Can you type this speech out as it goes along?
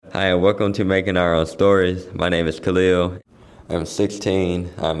Hi, and welcome to Making Our Own Stories. My name is Khalil. I'm 16.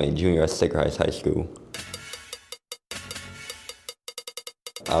 I'm a junior at Sacred Heights High School.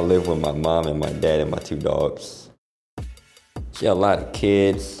 I live with my mom and my dad and my two dogs. See a lot of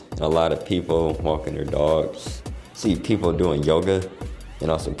kids and a lot of people walking their dogs. See people doing yoga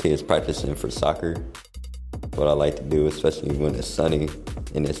and also kids practicing for soccer. What I like to do, especially when it's sunny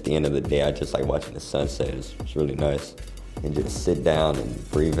and it's the end of the day, I just like watching the sunset. It's really nice. And just sit down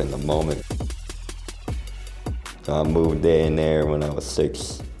and breathe in the moment. So I moved in there when I was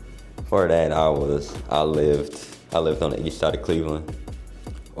 6. Before that, I lived on the Eastside of Cleveland.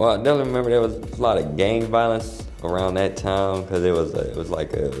 Well, I definitely remember there was a lot of gang violence around that time because it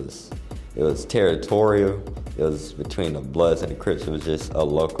was territorial. It was between the Bloods and the Crips. It was just a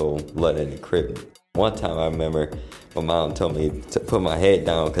local Blood and the Crip. One time I remember my mom told me to put my head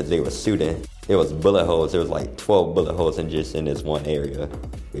down because they were shooting. It was bullet holes. There was like 12 bullet holes in this one area.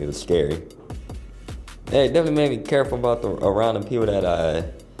 It was scary. It definitely made me careful about around the people that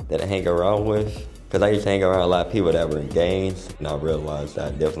I hang around with. Because I used to hang around a lot of people that were in gangs, and I realized I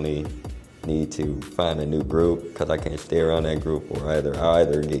definitely need to find a new group because I can't stay around that group, or I'll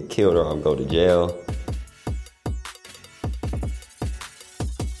either get killed or I'll go to jail.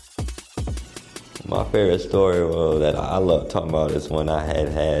 My favorite story that I love talking about is when I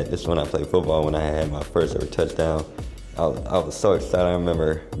played football, when I had my first ever touchdown. I was so excited. I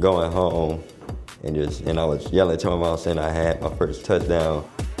remember going home and I was yelling to my mom saying I had my first touchdown.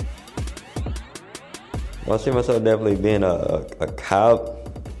 Well, I see myself definitely being a cop.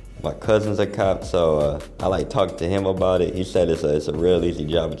 My cousin's a cop, so I like talking to him about it. He said it's a real easy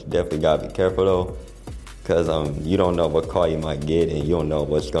job, but you definitely gotta be careful though. Because you don't know what call you might get, and you don't know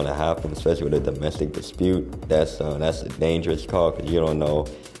what's going to happen, especially with a domestic dispute. That's a dangerous call because you don't know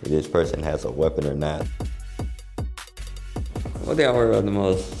if this person has a weapon or not. One thing I worry about the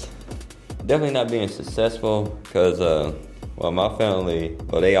most, definitely not being successful because, my family,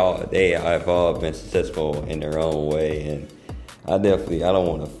 they have all been successful in their own way, and I don't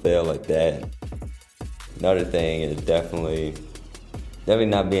want to fail like that. Another thing is definitely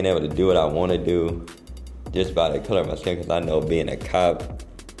not being able to do what I want to do. Just by the color of my skin, because I know being a cop,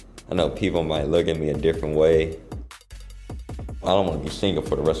 I know people might look at me a different way. I don't want to be single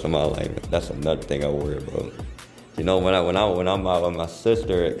for the rest of my life. That's another thing I worry about. You know, when I'm out with my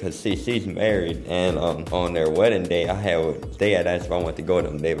sister, because she's married, and on their wedding day, they had asked if I wanted to go to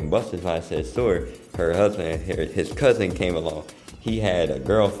them Dave & Buster's, and I said sure. Her husband, his cousin came along. He had a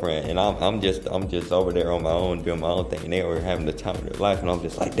girlfriend, and I'm just over there on my own doing my own thing, and they were having the time of their life, and I'm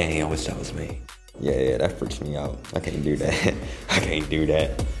just like, damn, I wish that was me. Yeah, that freaks me out. I can't do that. I can't do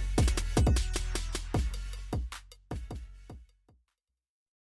that.